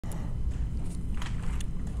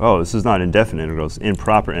oh, this is not indefinite integrals,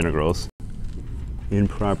 improper integrals,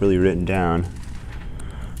 improperly written down.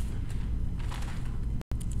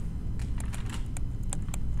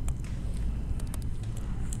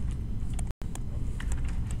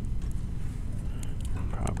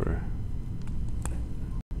 Improper.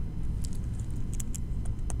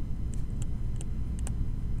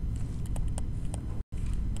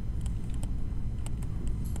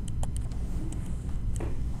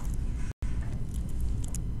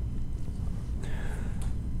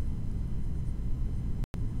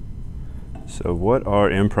 So what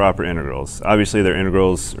are improper integrals? Obviously, they're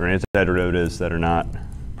integrals or antiderivatives that are not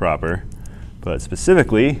proper. But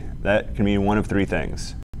specifically, that can mean one of three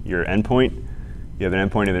things. Your endpoint, you have an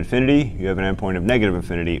endpoint of infinity, you have an endpoint of negative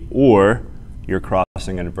infinity, or you're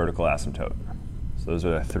crossing a vertical asymptote. So those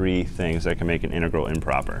are the three things that can make an integral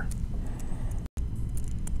improper.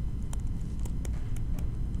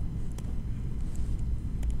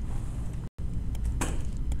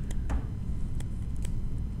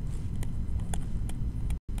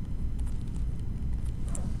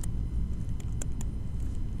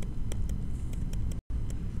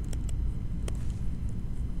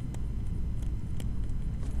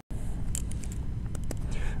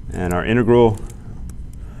 And our integral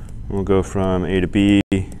will go from a to b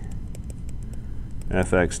fx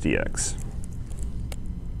dx.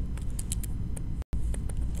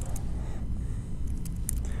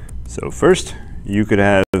 So first, you could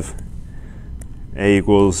have a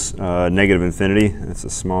equals negative infinity. That's a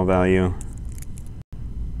small value.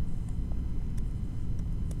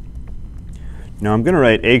 Now I'm going to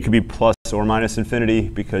write a could be plus or minus infinity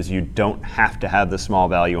because you don't have to have the small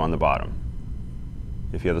value on the bottom.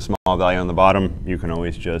 If you have a small value on the bottom, you can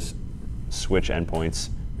always just switch endpoints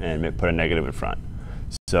and put a negative in front.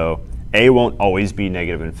 So a won't always be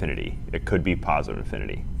negative infinity. It could be positive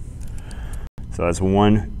infinity. So that's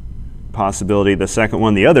one possibility. The second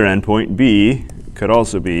one, the other endpoint, b, could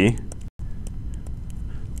also be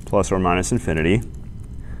plus or minus infinity.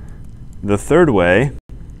 The third way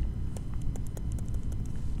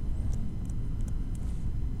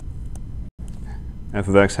f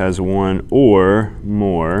of x has one or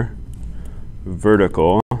more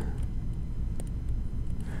vertical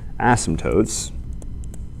asymptotes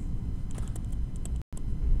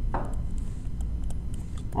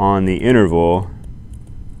on the interval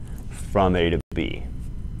from a to b.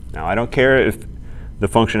 Now, I don't care if the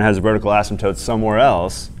function has a vertical asymptote somewhere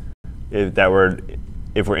else. If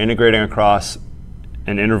we're integrating across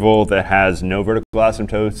an interval that has no vertical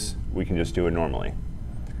asymptotes, we can just do it normally.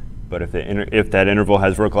 But if that interval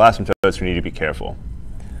has vertical asymptotes, we need to be careful.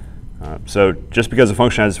 So just because a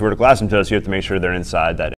function has vertical asymptotes, you have to make sure they're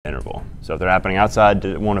inside that interval. So if they're happening outside,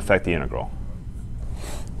 it won't affect the integral.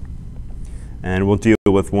 And we'll deal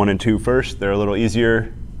with 1 and 2 first. They're a little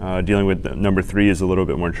easier. Dealing with number 3 is a little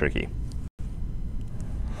bit more tricky.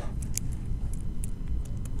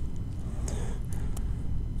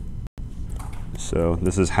 So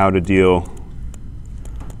this is how to deal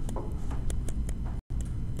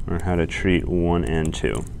or how to treat 1 and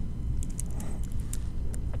 2.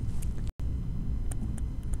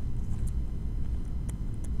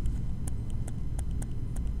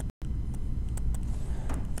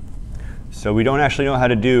 So we don't actually know how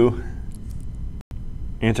to do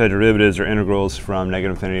antiderivatives or integrals from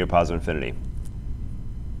negative infinity to positive infinity.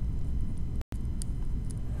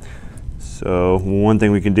 So one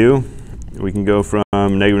thing we can do, we can go from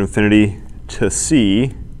negative infinity to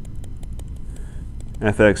c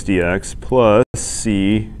fx dx plus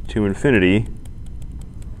c to infinity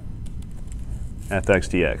fx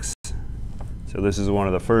dx. So this is one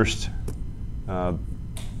of the first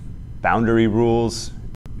boundary rules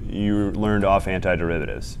you learned off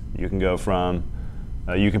antiderivatives. You can go from,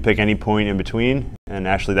 you can pick any point in between, and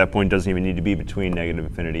actually that point doesn't even need to be between negative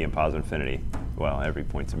infinity and positive infinity. Well, every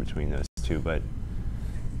point's in between those two, but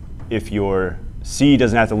if your c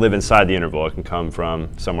doesn't have to live inside the interval, it can come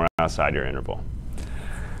from somewhere outside your interval.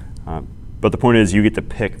 But the point is, you get to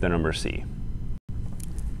pick the number c.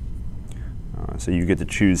 So you get to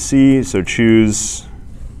choose c, so choose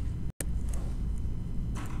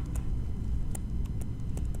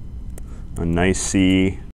a nice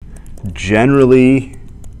c. Generally,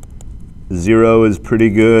 0 is pretty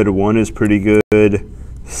good, 1 is pretty good.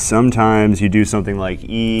 Sometimes you do something like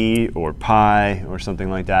e or pi or something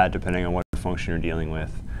like that, depending on what function you're dealing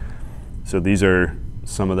with. So these are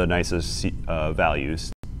some of the nicest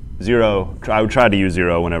values. 0, I would try to use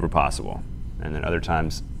 0 whenever possible. And then other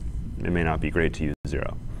times, it may not be great to use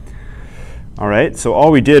 0. All right, so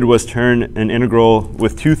all we did was turn an integral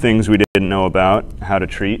with two things we didn't know about how to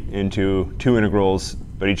treat into two integrals,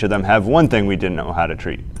 but each of them have one thing we didn't know how to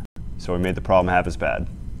treat. So we made the problem half as bad.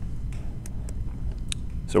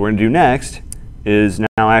 So what we're going to do next is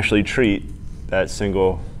now actually treat that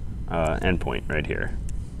single endpoint right here.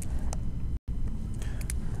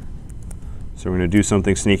 So we're going to do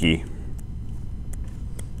something sneaky.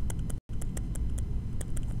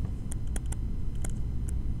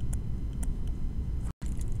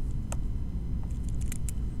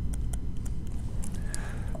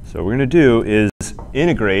 So what we're going to do is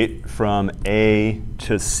integrate from A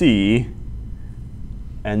to C,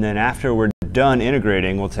 and then after we're done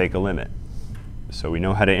integrating, we'll take a limit. So we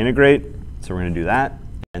know how to integrate, so we're going to do that,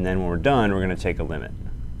 and then when we're done, we're going to take a limit,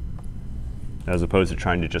 as opposed to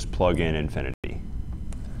trying to just plug in infinity.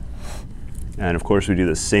 And of course, we do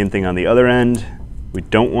the same thing on the other end. We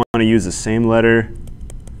don't want to use the same letter,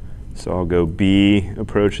 so I'll go B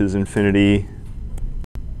approaches infinity.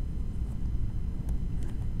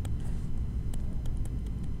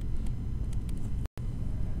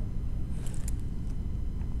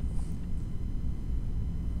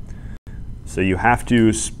 So you have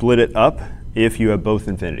to split it up if you have both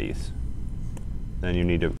infinities. Then you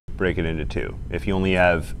need to break it into two. If you only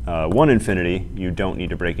have one infinity, you don't need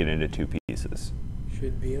to break it into two pieces.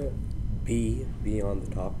 Should B be on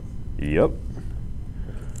the top? Yep.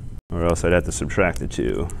 Or else I'd have to subtract the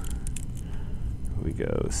two. We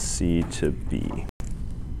go C to B.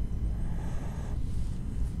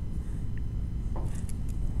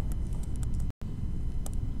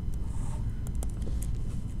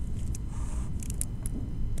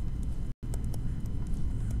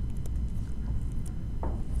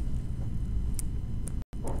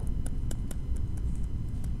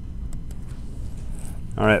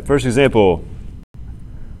 All right, first example.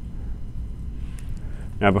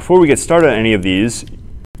 Now, before we get started on any of these,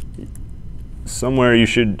 somewhere you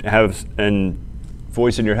should have a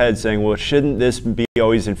voice in your head saying, well, shouldn't this be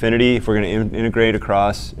always infinity if we're going to integrate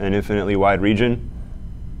across an infinitely wide region?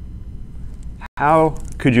 How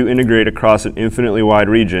could you integrate across an infinitely wide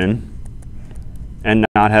region and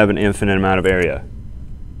not have an infinite amount of area?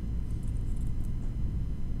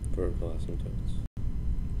 Vertical asymptotes.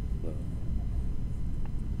 No.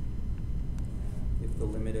 If the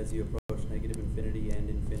limit as you approach negative infinity and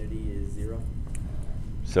infinity is 0?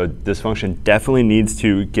 So this function definitely needs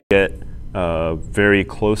to get very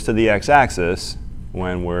close to the x-axis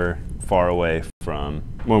when we're far away from,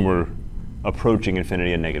 when we're approaching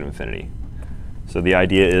infinity and negative infinity. So the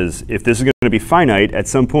idea is, if this is going to be finite, at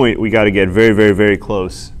some point we got to get very, very, very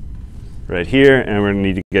close right here, and we're going to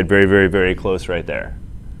need to get very, very, very close right there.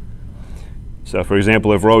 So for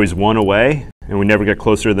example, if we're always 1 away and we never get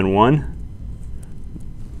closer than 1,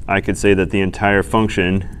 I could say that the entire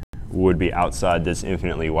function would be outside this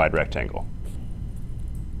infinitely wide rectangle.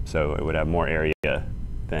 So it would have more area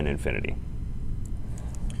than infinity.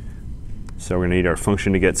 So we're going to need our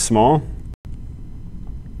function to get small.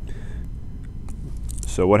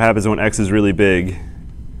 So what happens when x is really big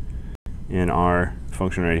in our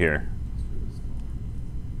function right here?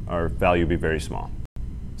 Our value would be very small.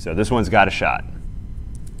 So this one's got a shot.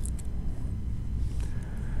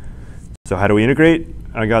 So how do we integrate?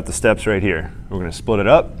 I got the steps right here. We're going to split it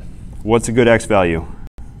up. What's a good x value?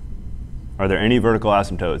 Are there any vertical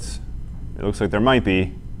asymptotes? It looks like there might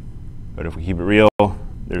be, but if we keep it real,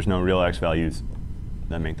 there's no real x values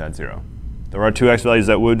that make that 0. There are 2 x values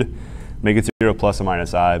that would make it 0 plus or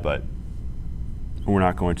minus I, but we're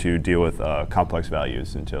not going to deal with complex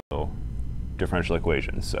values until differential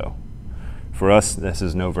equations. So for us, this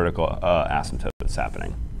is no vertical asymptotes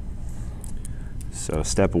happening. So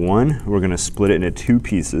step 1, we're going to split it into 2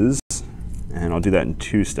 pieces, and I'll do that in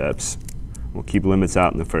 2 steps. We'll keep limits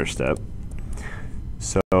out in the first step.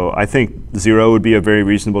 So I think 0 would be a very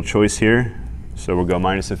reasonable choice here. So we'll go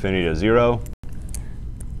minus infinity to 0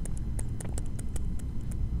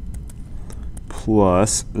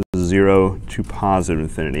 plus 0 to positive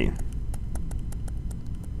infinity.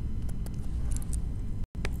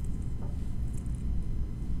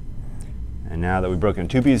 And now that we've broken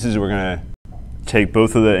 2 pieces, we're going to take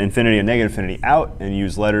both of the infinity and negative infinity out and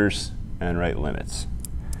use letters and write limits.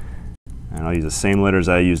 And I'll use the same letters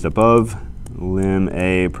I used above. Lim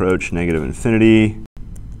a approach negative infinity,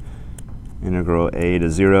 integral a to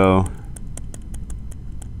 0.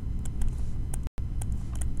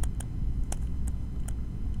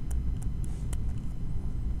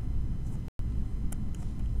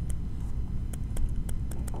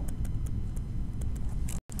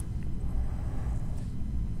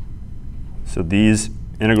 So these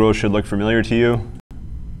integrals should look familiar to you.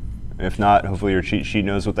 If not, hopefully your cheat sheet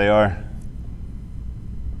knows what they are.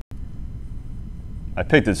 I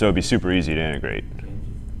picked it so it'd be super easy to integrate.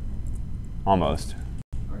 Almost.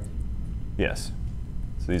 Yes.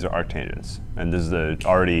 So these are arctangents. And this is the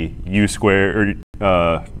already u squared,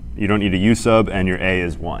 or you don't need a u sub, and your a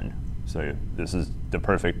is 1. So this is the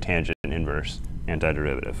perfect tangent inverse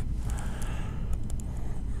antiderivative.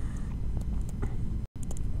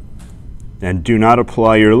 And do not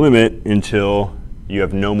apply your limit until you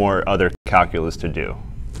have no more other calculus to do.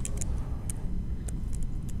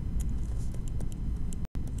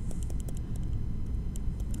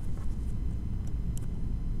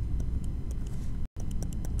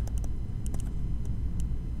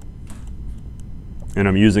 And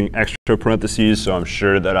I'm using extra parentheses, so I'm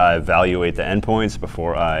sure that I evaluate the endpoints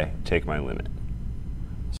before I take my limit.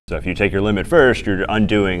 So if you take your limit first, you're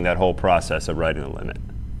undoing that whole process of writing the limit.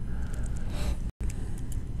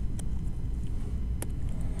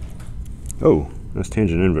 Oh, that's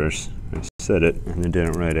tangent inverse. I said it and then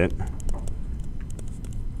didn't write it.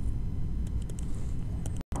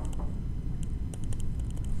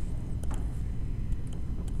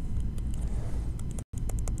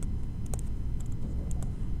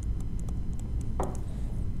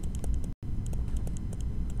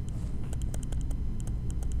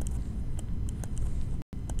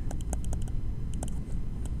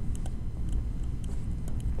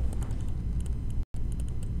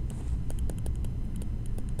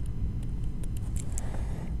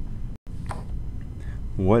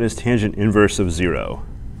 What is tangent inverse of 0?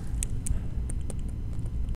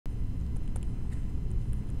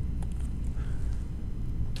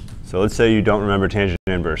 So let's say you don't remember tangent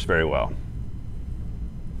inverse very well.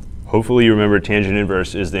 Hopefully you remember tangent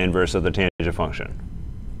inverse is the inverse of the tangent function.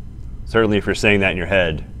 Certainly if you're saying that in your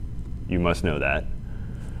head, you must know that.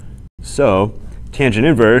 So tangent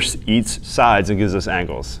inverse eats sides and gives us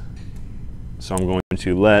angles. So I'm going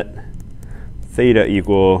to let theta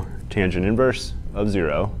equal tangent inverse of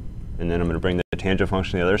 0, and then I'm going to bring the tangent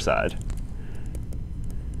function to the other side.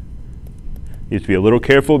 You have to be a little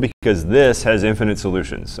careful because this has infinite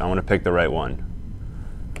solutions. I want to pick the right one.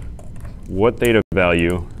 What theta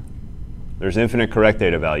value? There's infinite correct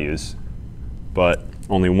theta values, but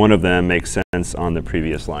only one of them makes sense on the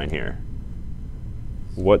previous line here.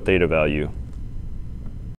 What theta value?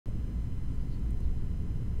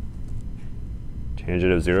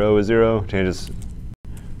 Tangent of 0 is 0. Tangent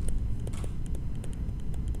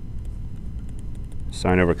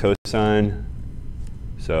sine over cosine.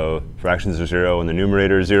 So fractions are 0 and the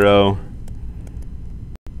numerator is 0.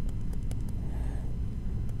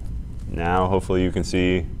 Now hopefully you can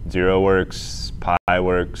see 0 works, pi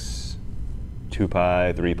works, 2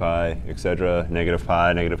 pi, 3 pi, etc., negative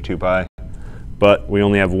pi, negative 2 pi. But we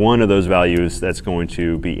only have one of those values that's going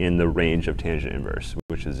to be in the range of tangent inverse,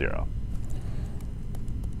 which is 0.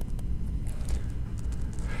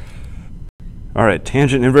 All right,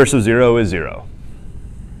 tangent inverse of 0 is 0.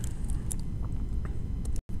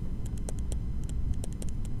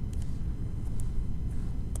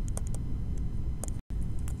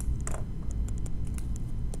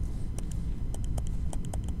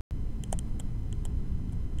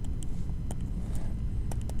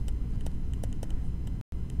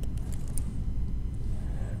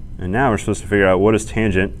 And now we're supposed to figure out what is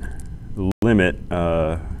tangent limit,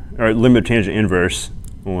 or limit tangent inverse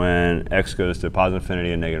when x goes to positive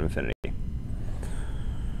infinity and negative infinity.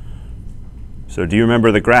 So do you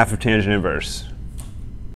remember the graph of tangent inverse?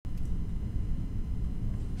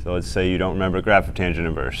 So let's say you don't remember the graph of tangent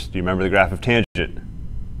inverse. Do you remember the graph of tangent?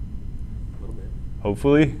 A little bit.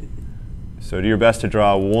 Hopefully. So do your best to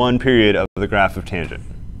draw one period of the graph of tangent.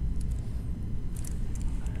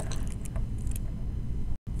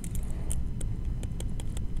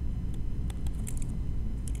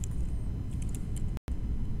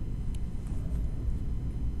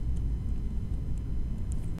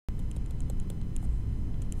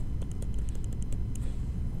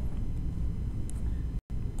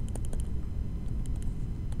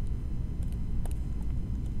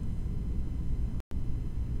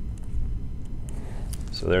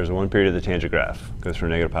 So there's one period of the tangent graph. Goes from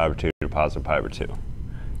negative pi over 2 to positive pi over 2.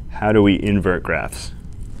 How do we invert graphs?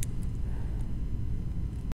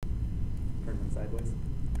 Turn them sideways.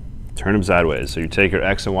 Turn them sideways. So you take your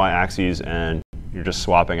x and y axes and you're just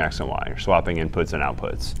swapping x and y. You're swapping inputs and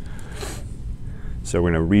outputs. So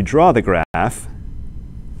we're going to redraw the graph.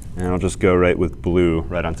 And I'll just go right with blue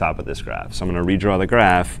right on top of this graph. So I'm going to redraw the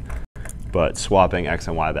graph, but swapping x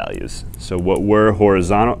and y values. So what were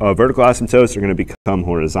horizontal, vertical asymptotes are going to become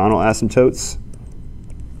horizontal asymptotes.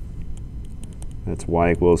 That's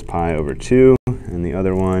y equals pi over 2. And the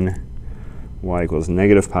other one, y equals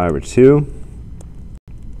negative pi over 2.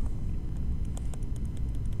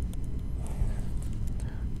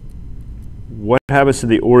 What happens to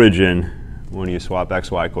the origin when you swap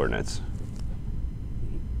x, y coordinates?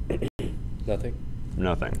 Nothing?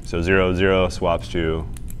 Nothing. So 0, 0 swaps to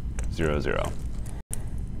 0, 0.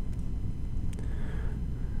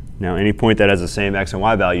 Now any point that has the same x and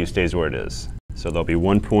y value stays where it is. So there'll be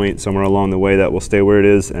one point somewhere along the way that will stay where it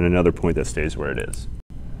is and another point that stays where it is.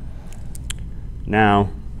 Now,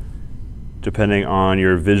 depending on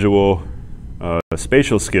your visual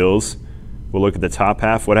spatial skills, we'll look at the top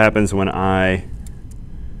half. What happens when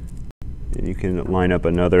and you can line up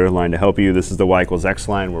another line to help you. This is the y equals x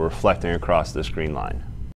line. We're reflecting across this green line.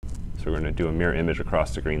 So we're going to do a mirror image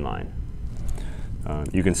across the green line.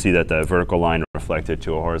 You can see that the vertical line reflected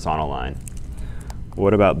to a horizontal line.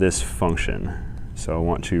 What about this function? So I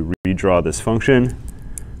want to redraw this function,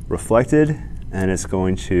 reflected, and it's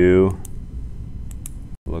going to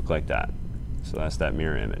look like that. So that's that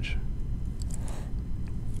mirror image.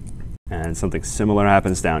 And something similar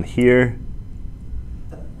happens down here.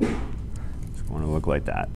 It's going to look like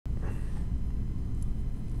that.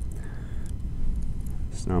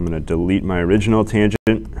 So now I'm going to delete my original tangent.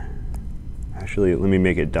 Actually, let me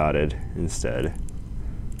make it dotted instead.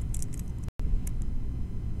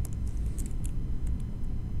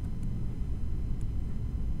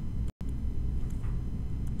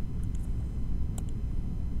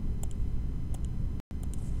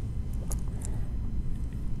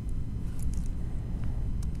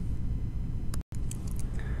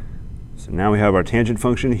 So now we have our tangent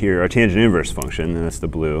function here, our tangent inverse function, and that's the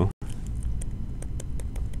blue.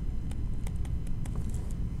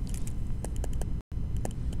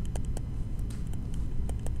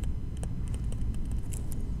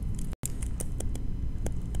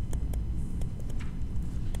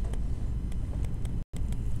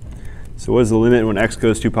 So what is the limit when x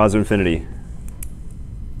goes to positive infinity?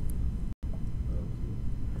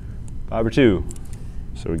 Pi over 2.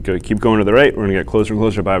 So we keep going to the right. We're going to get closer and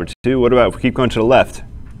closer to pi over 2. What about if we keep going to the left?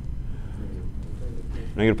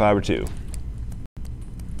 Negative pi over 2.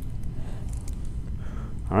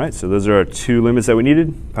 All right, so those are our two limits that we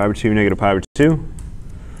needed, pi over 2, negative pi over 2.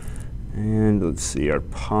 And let's see, our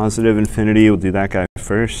positive infinity, we'll do that guy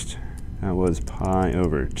first. That was pi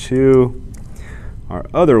over 2. Our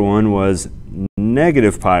other one was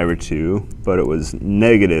negative pi over 2, but it was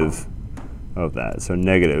negative of that, so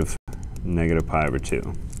negative pi over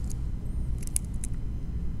 2.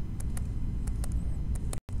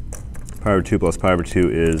 Pi over 2 plus pi over 2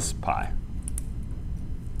 is pi.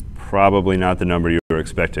 Probably not the number you were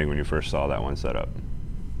expecting when you first saw that one set up.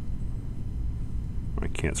 I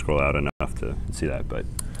can't scroll out enough to see that, but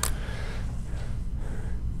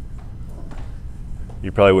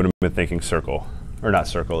you probably would have been thinking circle, or not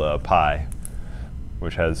circle, pi,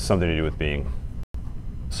 which has something to do with being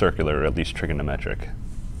circular, or at least trigonometric.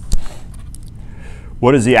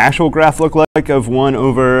 What does the actual graph look like of 1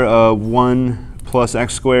 over 1 plus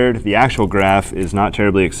x squared? The actual graph is not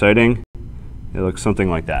terribly exciting. It looks something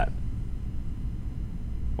like that.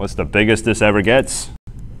 What's the biggest this ever gets?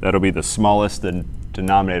 That'll be the smallest the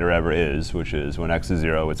denominator ever is, which is when x is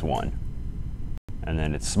 0, it's 1. And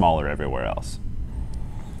then it's smaller everywhere else.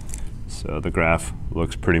 So the graph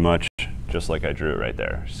looks pretty much just like I drew it right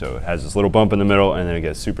there. So it has this little bump in the middle, and then it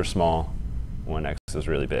gets super small when x is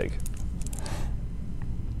really big.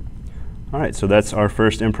 All right, so that's our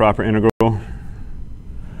first improper integral.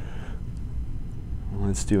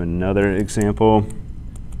 Let's do another example.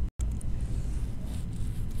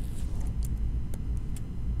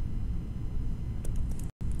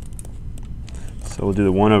 So we'll do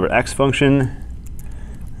the 1 over x function.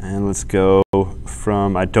 And let's go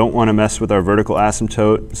from, I don't want to mess with our vertical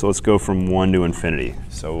asymptote, so let's go from 1 to infinity.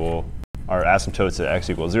 So our asymptote's at x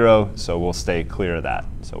equals 0, so we'll stay clear of that.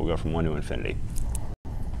 So we'll go from 1 to infinity.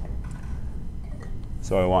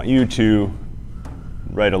 So I want you to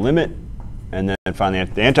write a limit, and then finally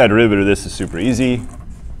the antiderivative of this is super easy,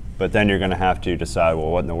 but then you're going to have to decide, well,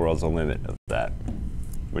 what in the world is the limit of that?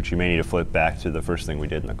 Which you may need to flip back to the first thing we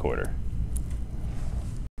did in the quarter.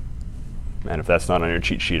 And if that's not on your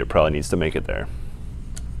cheat sheet, it probably needs to make it there.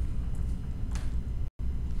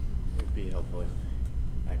 It would be helpful if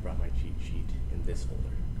I brought my cheat sheet in this folder.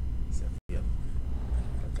 So, yep.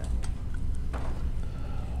 Got that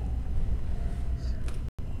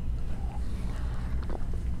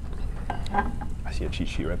one. I see a cheat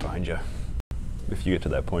sheet right behind you. If you get to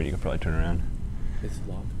that point, you can probably turn around. This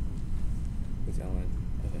log? Is that one?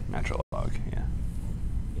 Okay. Natural log, yeah.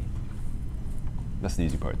 That's the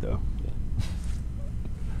easy part, though.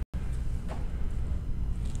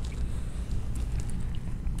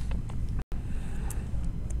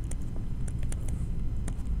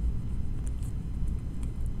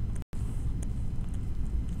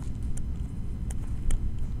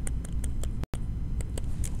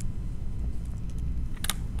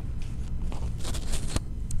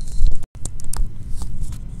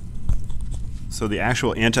 So the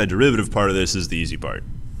actual antiderivative part of this is the easy part.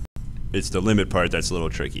 It's the limit part that's a little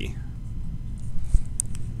tricky.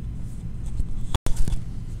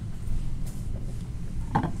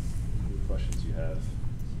 Any questions you have?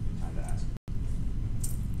 Time to ask.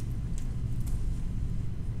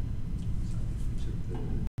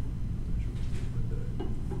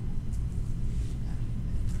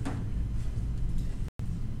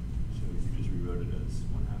 So you just rewrote it as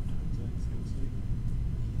 1/2 times x, it looks like.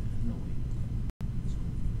 No way.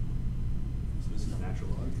 So this is natural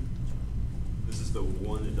log. This is the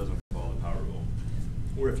one that doesn't follow the power rule.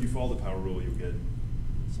 Or if you follow the power rule, you'll get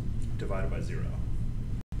divided by 0.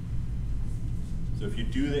 So if you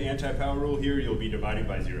do the anti-power rule here, you'll be dividing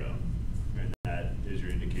by 0. And that is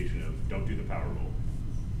your indication of don't do the power rule.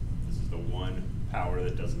 This is the one power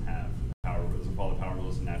that doesn't have the power rule, doesn't follow the power rule,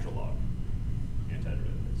 it's a natural log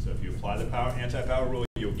antiderivative. So if you apply the anti-power rule,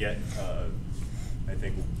 you'll get, I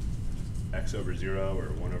think, x over 0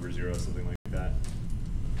 or 1 over 0, something like that.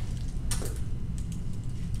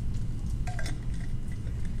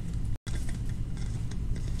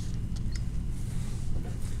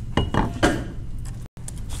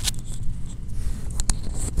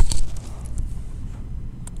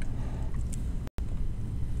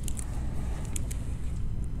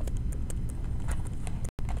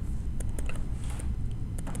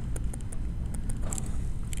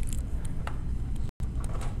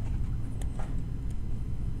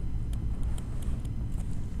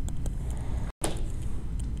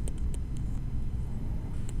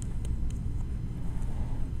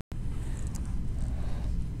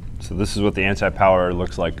 So this is what the anti-power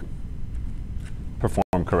looks like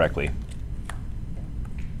performed correctly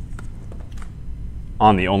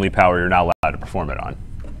on the only power you're not allowed to perform it on.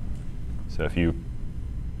 So if you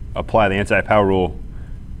apply the anti-power rule,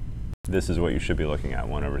 this is what you should be looking at,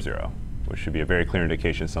 1 over 0, which should be a very clear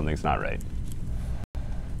indication something's not right.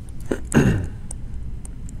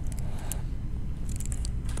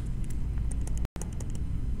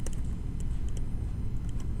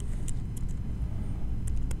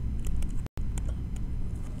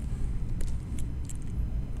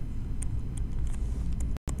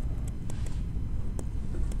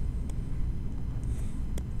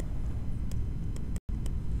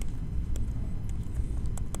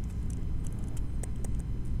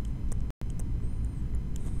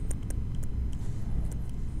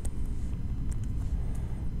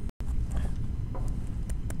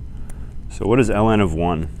 So what is ln of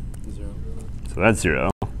 1? 0. So that's 0.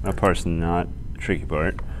 That part's not the tricky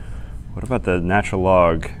part. What about the natural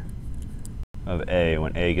log of a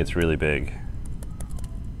when a gets really big?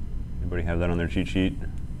 Anybody have that on their cheat sheet?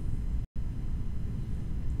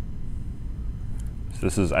 So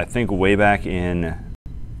this is, I think, way back in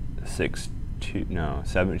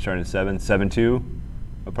 7.2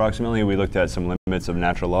 approximately. We looked at some limits of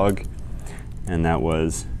natural log, and that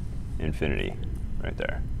was infinity right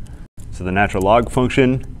there. So the natural log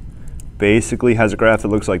function basically has a graph that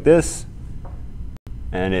looks like this,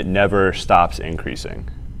 and it never stops increasing.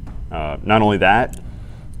 Not only that,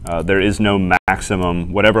 there is no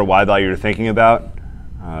maximum, whatever y value you're thinking about,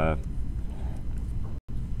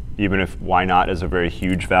 even if y naught is a very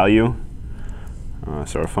huge value.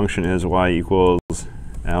 So our function is y equals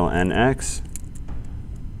ln x.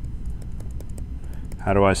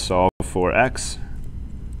 How do I solve for x?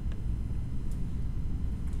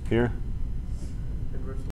 Here?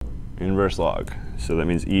 Inverse log. So that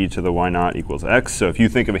means e to the y naught equals x. So if you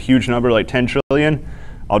think of a huge number like 10 trillion,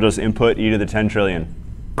 I'll just input e to the 10 trillion.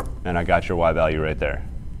 And I got your y value right there.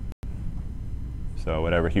 So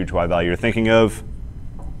whatever huge y value you're thinking of,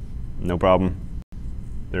 no problem.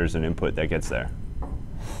 There's an input that gets there.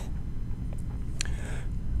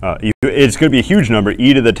 It's going to be a huge number.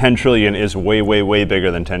 E to the 10 trillion is way, way, way bigger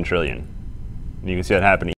than 10 trillion. And you can see that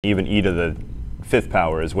happening. Even e to the 5th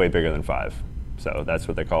power is way bigger than 5. So that's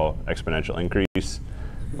what they call exponential increase.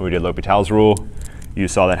 When we did L'Hopital's rule, you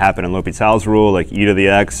saw that happen in L'Hopital's rule, like e to the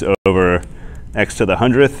x over x to the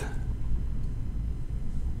 100th.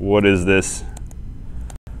 What is this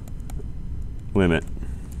limit?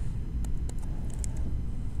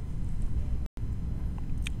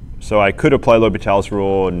 So I could apply L'Hopital's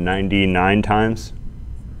rule 99 times.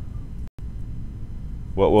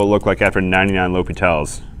 What will it look like after 99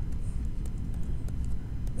 L'Hopital's?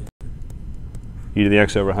 E to the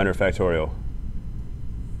x over 100 factorial.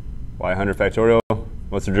 Why 100 factorial?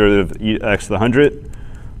 What's the derivative of e x to the 100?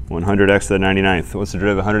 100x to the 99th. What's the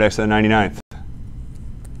derivative of 100x to the 99th?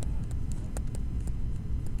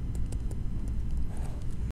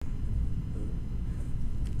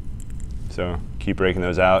 So keep breaking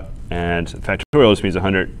those out. And factorial just means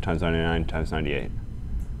 100 times 99 times 98.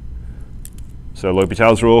 So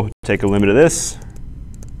L'Hopital's rule, take a limit of this.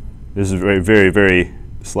 This is a very, very, very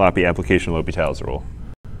sloppy application of L'Hopital's rule.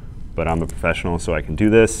 But I'm a professional, so I can do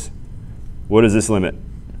this. What is this limit?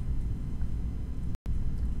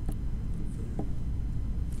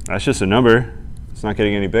 That's just a number. It's not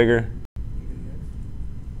getting any bigger.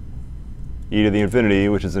 E to the infinity,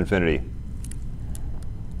 which is infinity.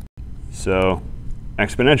 So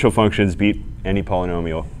exponential functions beat any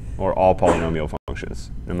polynomial or all polynomial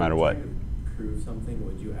functions, no matter what. To prove something,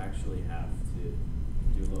 would you actually have to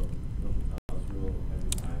do L'Hopital's rule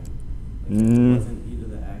every time? Like if it wasn't e to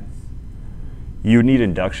the x? You would need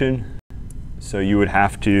induction. So you would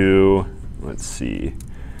have to, let's see.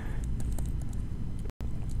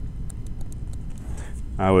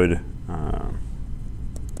 I would,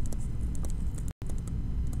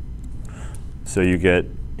 so you get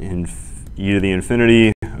e to the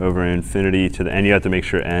infinity over infinity to the n. You have to make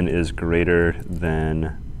sure n is greater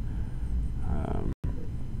than,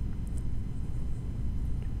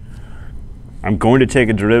 I'm going to take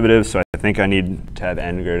a derivative, so I think I need to have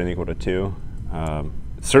n greater than or equal to 2.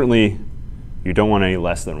 Certainly, you don't want any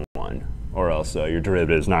less than 1, or else your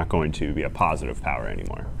derivative is not going to be a positive power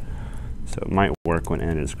anymore. So it might work when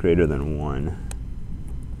n is greater than 1.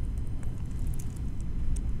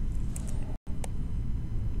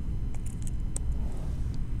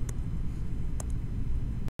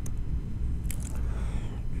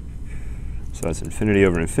 So that's infinity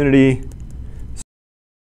over infinity.